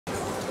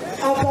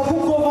Agagu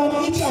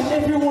govern each and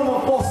every one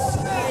of us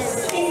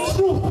in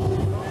truth,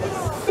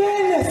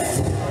 fairness,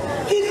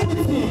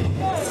 equity,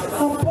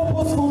 and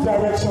purposeful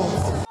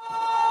directions.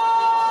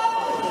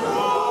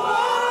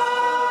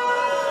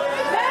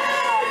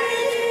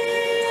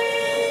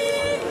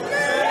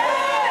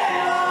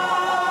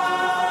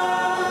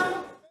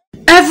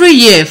 Every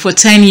year for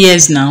 10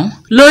 years now,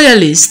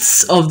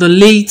 loyalists of the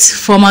late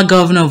former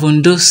Governor of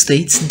Ondo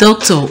State,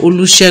 Dr.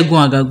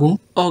 Olusegun Agagu,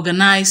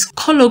 organize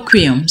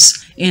colloquiums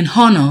in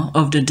honor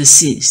of the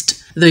deceased.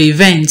 The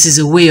event is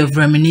a way of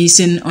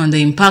reminiscing on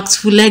the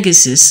impactful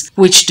legacies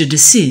which the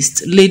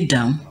deceased laid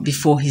down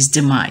before his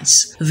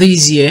demise.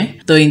 This year,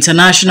 the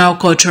International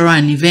Cultural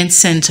and Event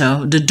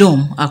Center, the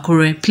Dome,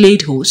 Akure,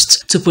 played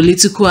host to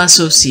political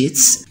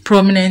associates,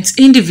 prominent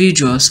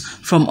individuals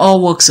from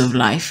all walks of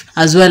life,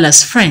 as well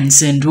as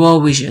friends and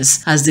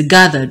well-wishers as they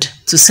gathered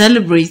to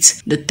celebrate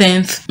the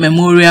 10th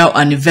memorial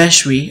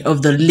anniversary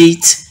of the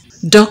late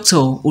Dr.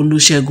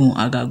 Olusegun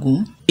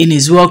Agagu. In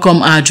his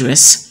welcome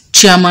address,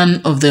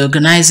 Chairman of the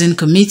organizing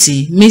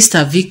committee,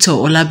 Mr. Victor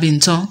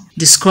Olabinton,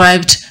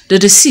 described the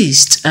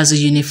deceased as a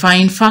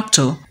unifying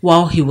factor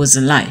while he was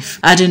alive,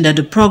 adding that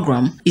the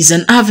program is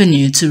an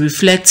avenue to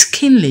reflect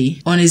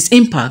keenly on his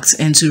impact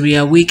and to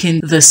reawaken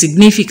the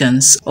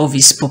significance of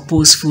his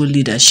purposeful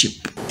leadership.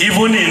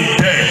 Even in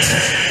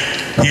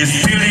death, his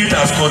spirit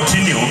has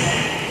continued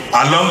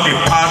along the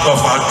path of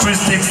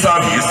altruistic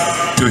service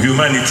to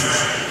humanity.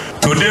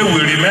 Today we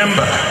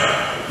remember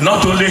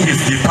not only his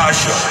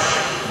departure,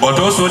 but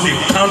also the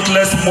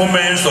countless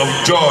moments of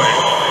joy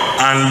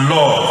and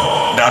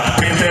love that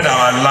painted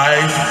our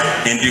lives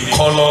in the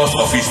colors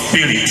of his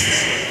spirit.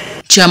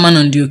 Chairman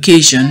on the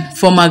occasion,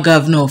 former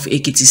Governor of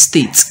Ekiti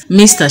State,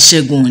 Mr.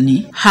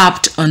 Segun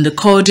harped on the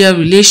cordial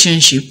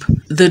relationship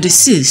the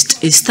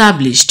deceased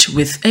established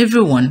with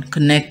everyone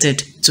connected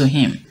to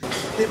him.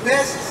 The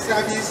best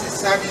service is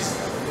service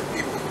to the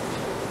people.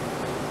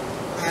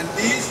 And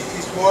this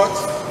is what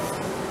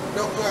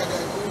Dr.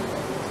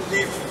 Agagu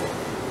lived for.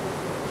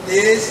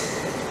 This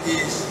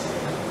is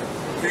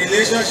a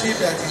relationship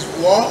that is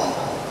warm.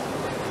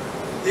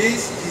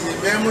 This is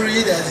a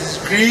memory that is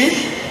green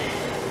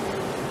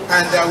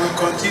and that will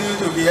continue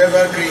to be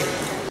evergreen.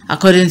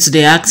 According to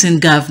the acting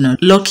governor,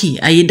 Lucky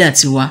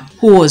Ayedatiwa,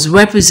 who was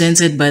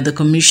represented by the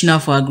Commissioner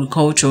for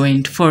Agriculture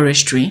and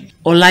Forestry,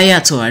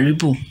 Olayato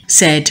Aribu,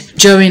 said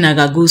during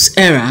Agagu's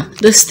era,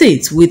 the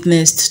state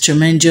witnessed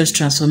tremendous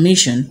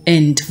transformation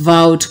and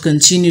vowed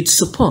continued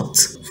support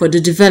for the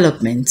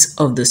development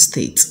of the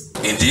state.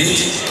 Indeed,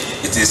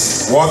 it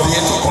is worthy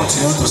to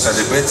continue to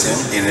celebrate him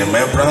in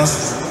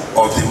remembrance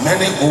of the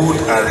many good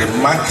and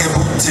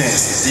remarkable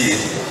things he did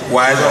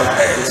while on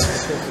earth,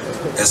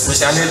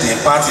 especially the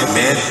impact he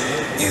made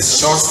in his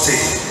short stay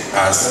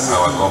as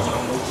our governor.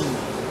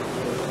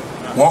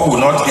 One will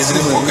not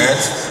easily forget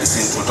his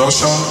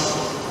introduction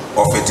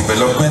of a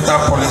developmental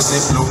policy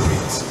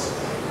blueprint,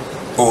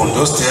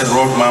 Ondo State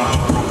Roadmap to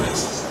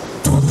Progress,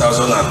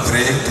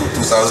 2003 to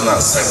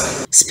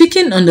 2007.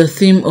 Speaking on the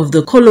theme of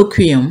the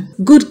colloquium,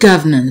 Good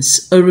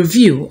Governance, a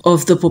review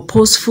of the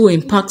purposeful,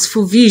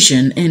 impactful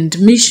vision and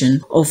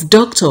mission of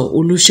Dr.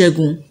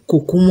 Olusegun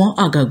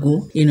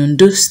Agagu in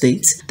Ondo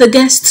State, the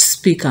guest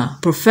speaker,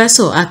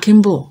 Professor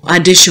Akimbo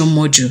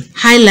Adeshomoju,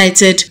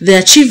 highlighted the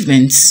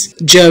achievements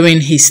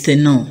during his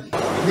tenure.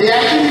 The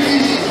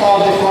activities of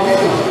the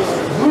commission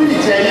during the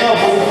tenure of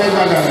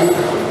Olusegun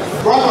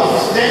Agagu brought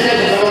unprecedented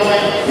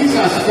development, peace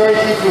and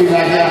security to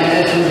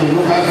Nigeria and the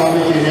local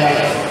government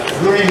areas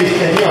during his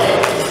tenure.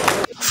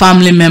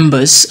 Family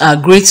members are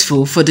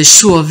grateful for the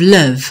show of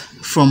love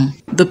from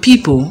the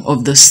people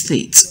of the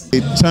state.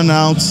 The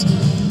turnout,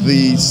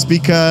 the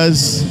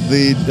speakers,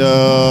 the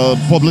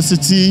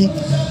publicity,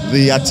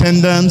 the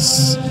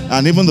attendance,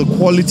 and even the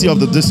quality of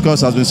the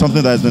discourse has been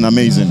something that has been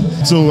amazing.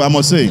 So I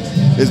must say,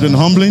 it's been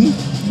humbling,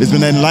 it's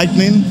been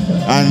enlightening,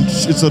 and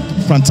it's a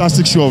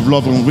fantastic show of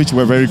love on which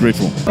we're very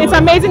grateful. It's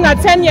amazing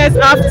that 10 years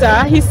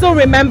after, he's still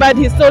remembered,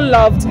 he's still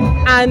loved,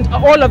 and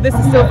all of this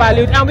is still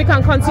valued, and we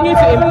can continue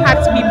to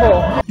impact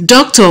people.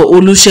 Dr.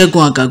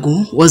 Olusegun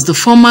Agagu was the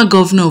former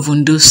governor of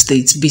Ondo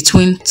State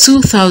between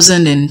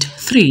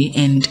 2003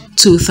 and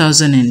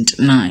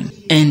 2009,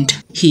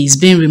 and he's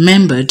been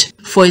remembered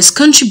for his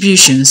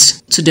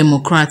contributions to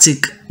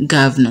democratic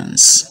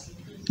governance.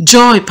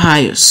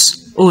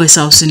 Pius,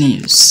 OSRC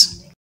News.